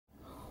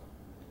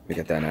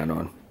Mikä tänään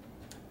on?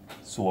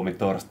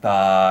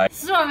 Suomi-torstai.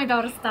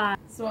 Suomi-torstai.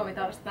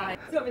 Suomi-torstai.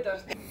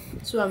 Suomi-torstai.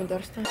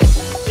 Suomi-torstai.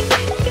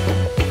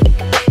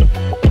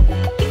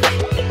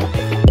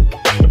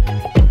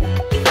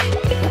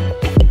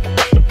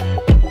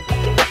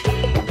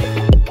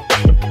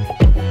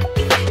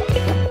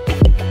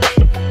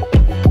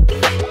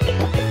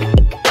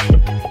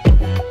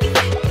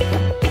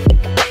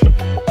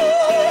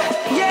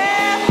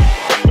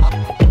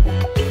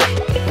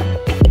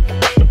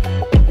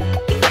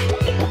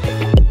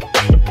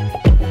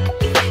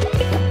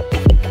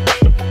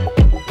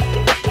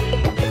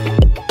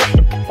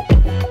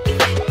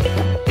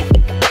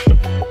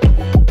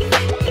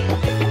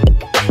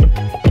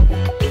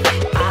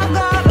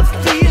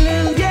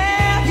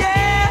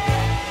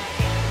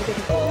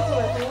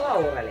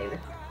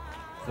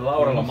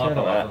 Laurel on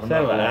matala.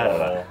 Selvä R.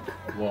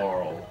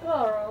 Laurel.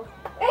 Laurel.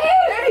 Ei!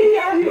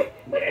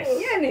 Yes.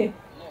 Yanny!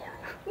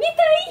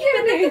 Mitä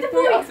ihmettä? Mitä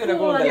voit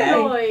kuulla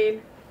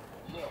noin?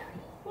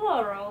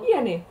 Laurel.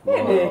 Yanny.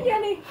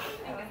 Yanny.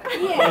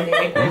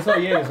 Ei se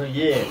on Jenny, se on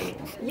Jenny.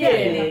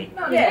 Jenny.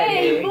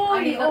 Ei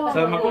voi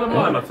olla. Mä kuulen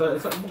molemmat.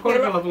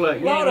 Korkealla tulee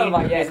Jenny. Laurel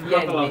vai Jenny?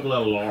 Matalalla tulee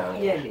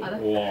Laurel. Jenny.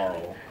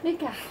 Laurel.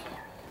 Mikä?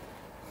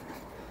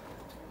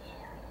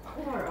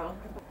 Laurel.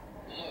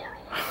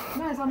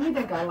 Mä en saa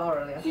mitenkään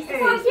Laurelia. Siis mä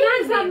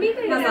en saa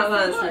mitenkään. Mä saan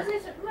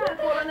lansin. Mä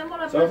kuulen ne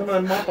molemmat. Se on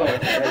semmoinen matala.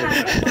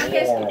 Vähän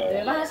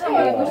keskittyy. Vähän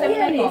samoin kuin se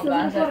pekon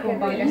kanssa.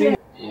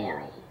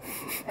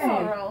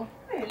 Laurel.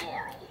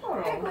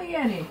 Eikö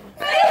Jenny?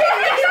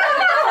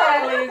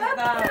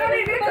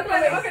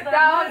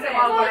 Tää on se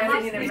valkoinen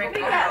sininen mekko.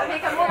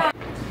 Mikä mulla on?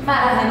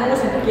 Mä lähden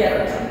uusin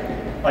kierroksen.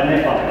 Ai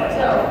ne pattaisi?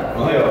 Joo.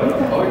 No joo.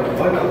 Vaikka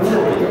huomio.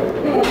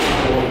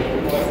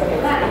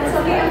 Se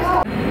on liian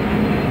kauan.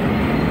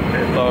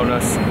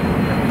 Lounas.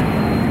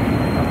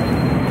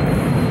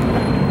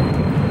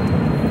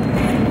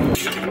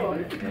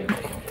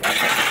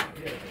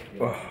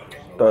 Oh,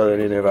 toi oli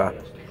niin hyvä.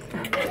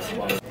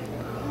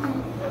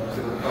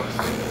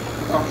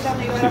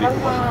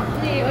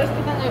 Niin, ois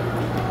pitänyt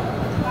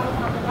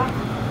varmaan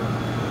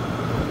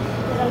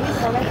tehdä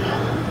lisää vettä.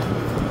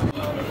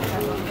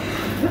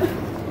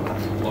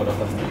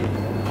 Odota.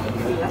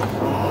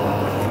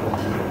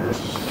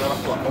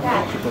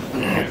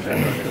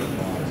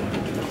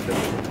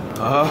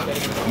 Aha,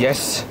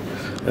 yes.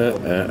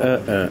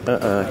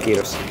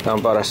 Kiitos. Tää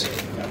on paras.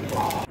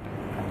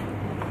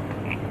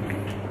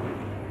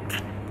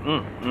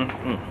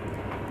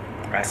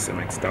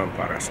 SMX, tää on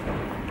paras.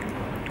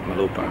 Mä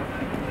lupaan.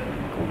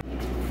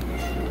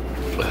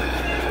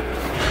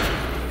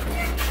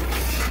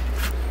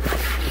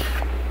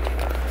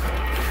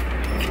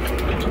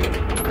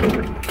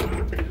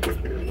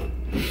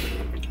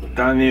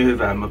 Tää on niin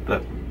hyvä, mutta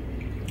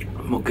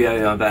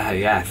mukia on vähän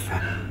jäässä.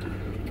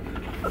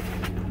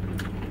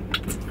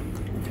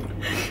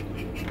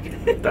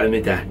 Tai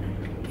mitä?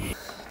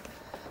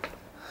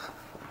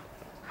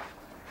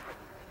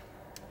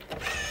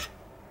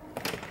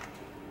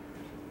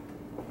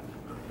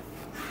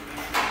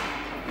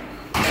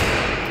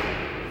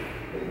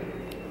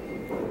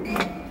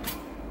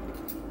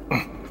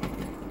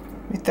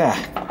 Mitä?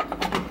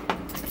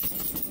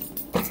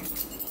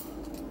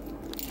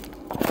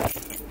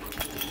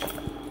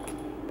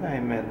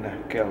 Näin mennä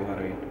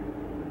kellariin.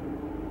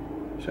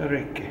 Se on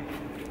rikki.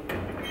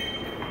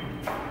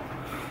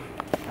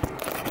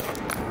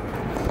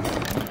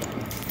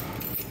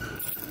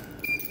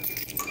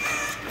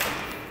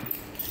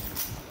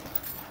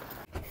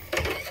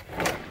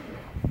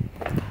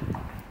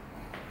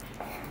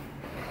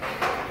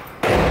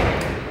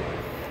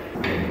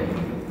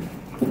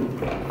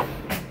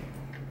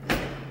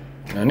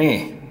 No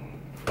niin,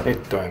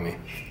 nyt toimii.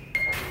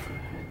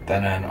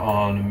 Tänään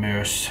on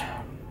myös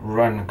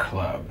Run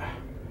Club.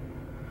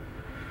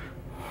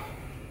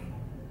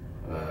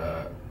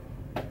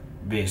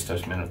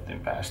 15 minuutin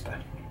päästä.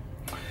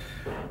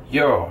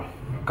 Joo,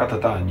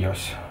 katsotaan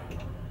jos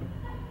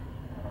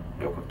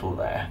joku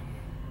tulee.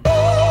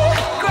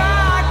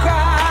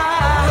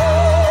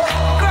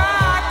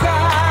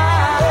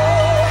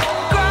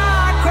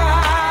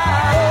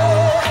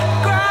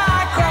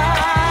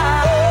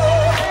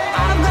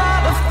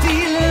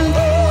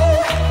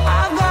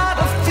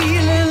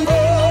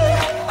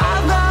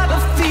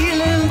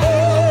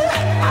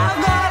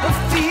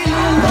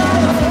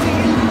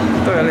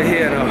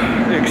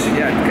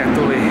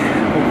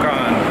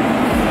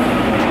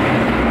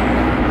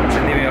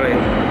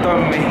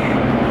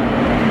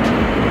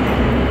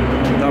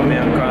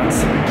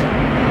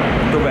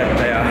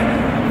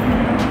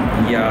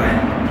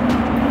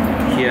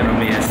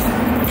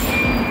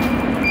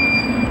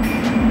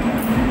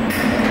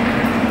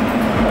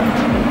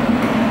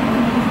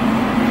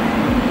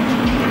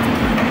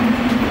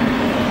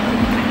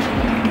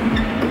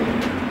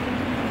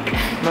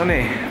 No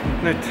niin,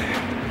 nyt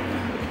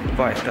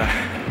vaihtaa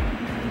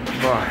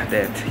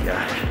vaahdeet ja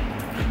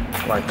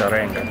laittaa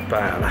renkat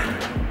päällä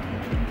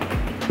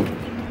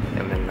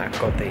ja mennään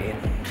kotiin.